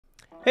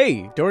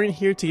Hey, Dorian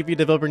here to give you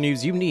developer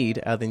news you need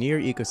out of the NEAR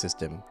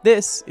ecosystem.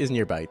 This is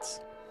NEAR Bytes.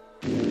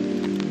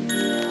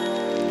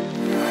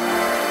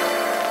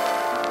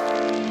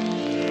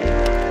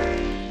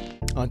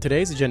 On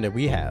today's agenda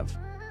we have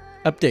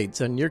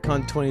updates on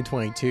NEARCON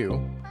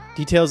 2022,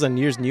 details on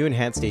NEAR's new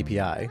enhanced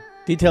API,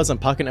 details on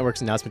POKT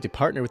Network's announcement to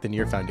partner with the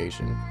NEAR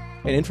Foundation,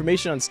 and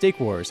information on stake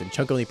wars and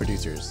chunk-only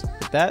producers.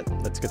 With that,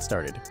 let's get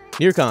started.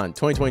 NEARCON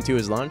 2022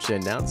 is launched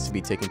and announced to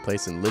be taking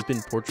place in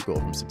Lisbon, Portugal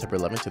from September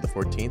 11th to the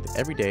 14th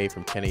every day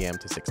from 10 a.m.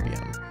 to 6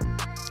 p.m.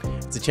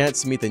 It's a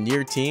chance to meet the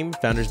NEAR team,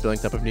 founders building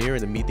top of NEAR,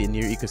 and to meet the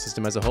NEAR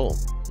ecosystem as a whole.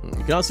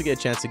 You can also get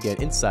a chance to get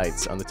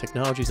insights on the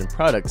technologies and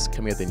products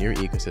coming out of the NEAR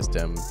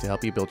ecosystem to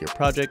help you build your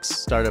projects,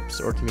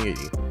 startups, or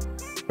community.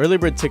 Early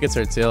bird tickets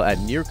are on sale at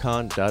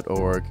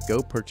nearcon.org.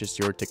 Go purchase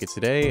your tickets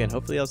today, and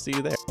hopefully I'll see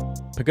you there.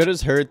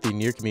 POKT's heard the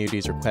NEAR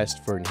community's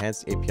request for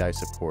enhanced API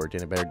support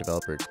and a better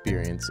developer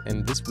experience,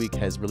 and this week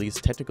has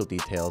released technical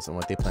details on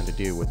what they plan to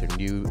do with their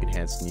new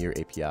enhanced NEAR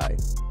API.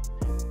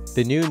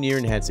 The new NEAR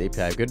enhanced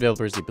API gives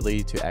developers the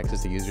ability to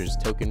access the user's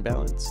token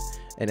balance,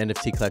 an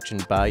NFT collection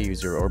by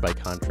user or by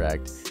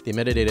contract, the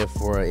metadata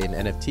for an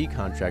NFT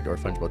contract or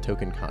fungible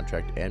token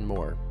contract, and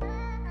more.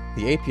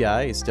 The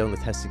API is still in the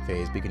testing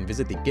phase, but you can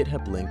visit the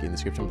GitHub link in the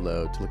description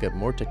below to look up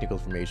more technical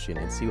information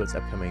and see what's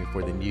upcoming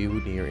for the new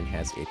NEAR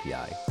Enhanced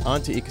API.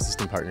 On to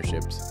ecosystem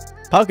partnerships.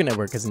 POKT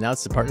Network has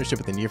announced a partnership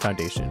with the NEAR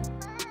Foundation.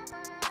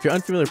 If you're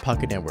unfamiliar with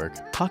POKT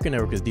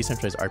Network is a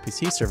decentralized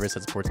RPC service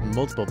that supports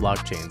multiple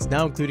blockchains,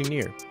 now including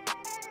NEAR.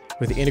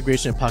 With the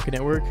integration of POKT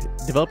Network,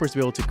 developers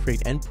will be able to create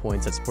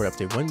endpoints that support up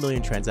to 1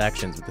 million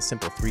transactions with a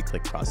simple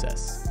 3-click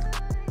process.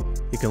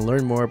 You can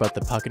learn more about the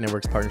POKT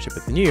Network's partnership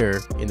with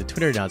NEAR in the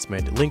Twitter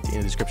announcement linked in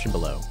the description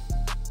below.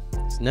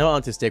 So now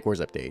on to Stake Wars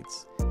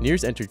updates.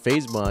 NEAR's entered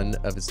phase 1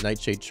 of its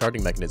Nightshade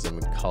sharding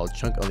mechanism called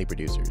chunk-only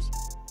producers.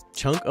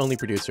 Chunk-only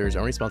producers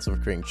are responsible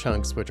for creating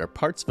chunks, which are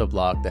parts of a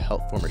block that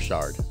help form a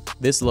shard.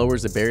 This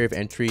lowers the barrier of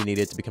entry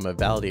needed to become a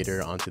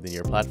validator onto the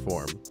NEAR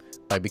platform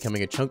by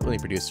becoming a chunk-only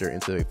producer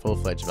instead of a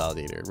full-fledged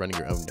validator running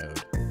your own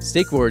node.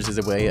 Stake Wars is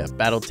a way of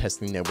battle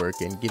testing the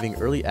network and giving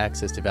early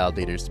access to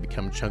validators to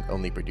become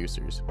chunk-only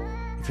producers.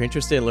 If you're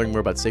interested in learning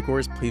more about Stake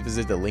Wars, please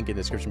visit the link in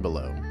the description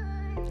below.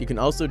 You can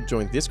also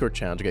join the Discord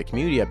channel to get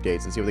community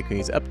updates and see what the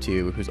community is up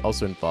to, who's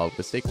also involved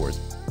with Stake Wars.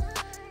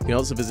 You can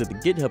also visit the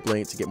GitHub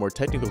link to get more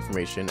technical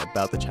information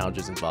about the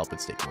challenges involved with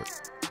Stake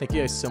Wars. Thank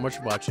you guys so much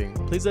for watching.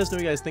 Please let us know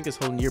what you guys think this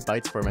whole NEAR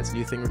Bytes format's a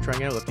new thing we're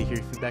trying out. I'd love to hear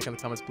your feedback in the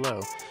comments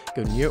below.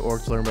 Go to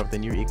NEAR.org to learn more about the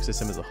NEAR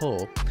ecosystem as a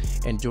whole,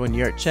 and join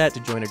NEAR chat to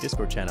join our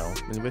Discord channel.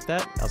 And with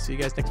that, I'll see you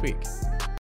guys next week.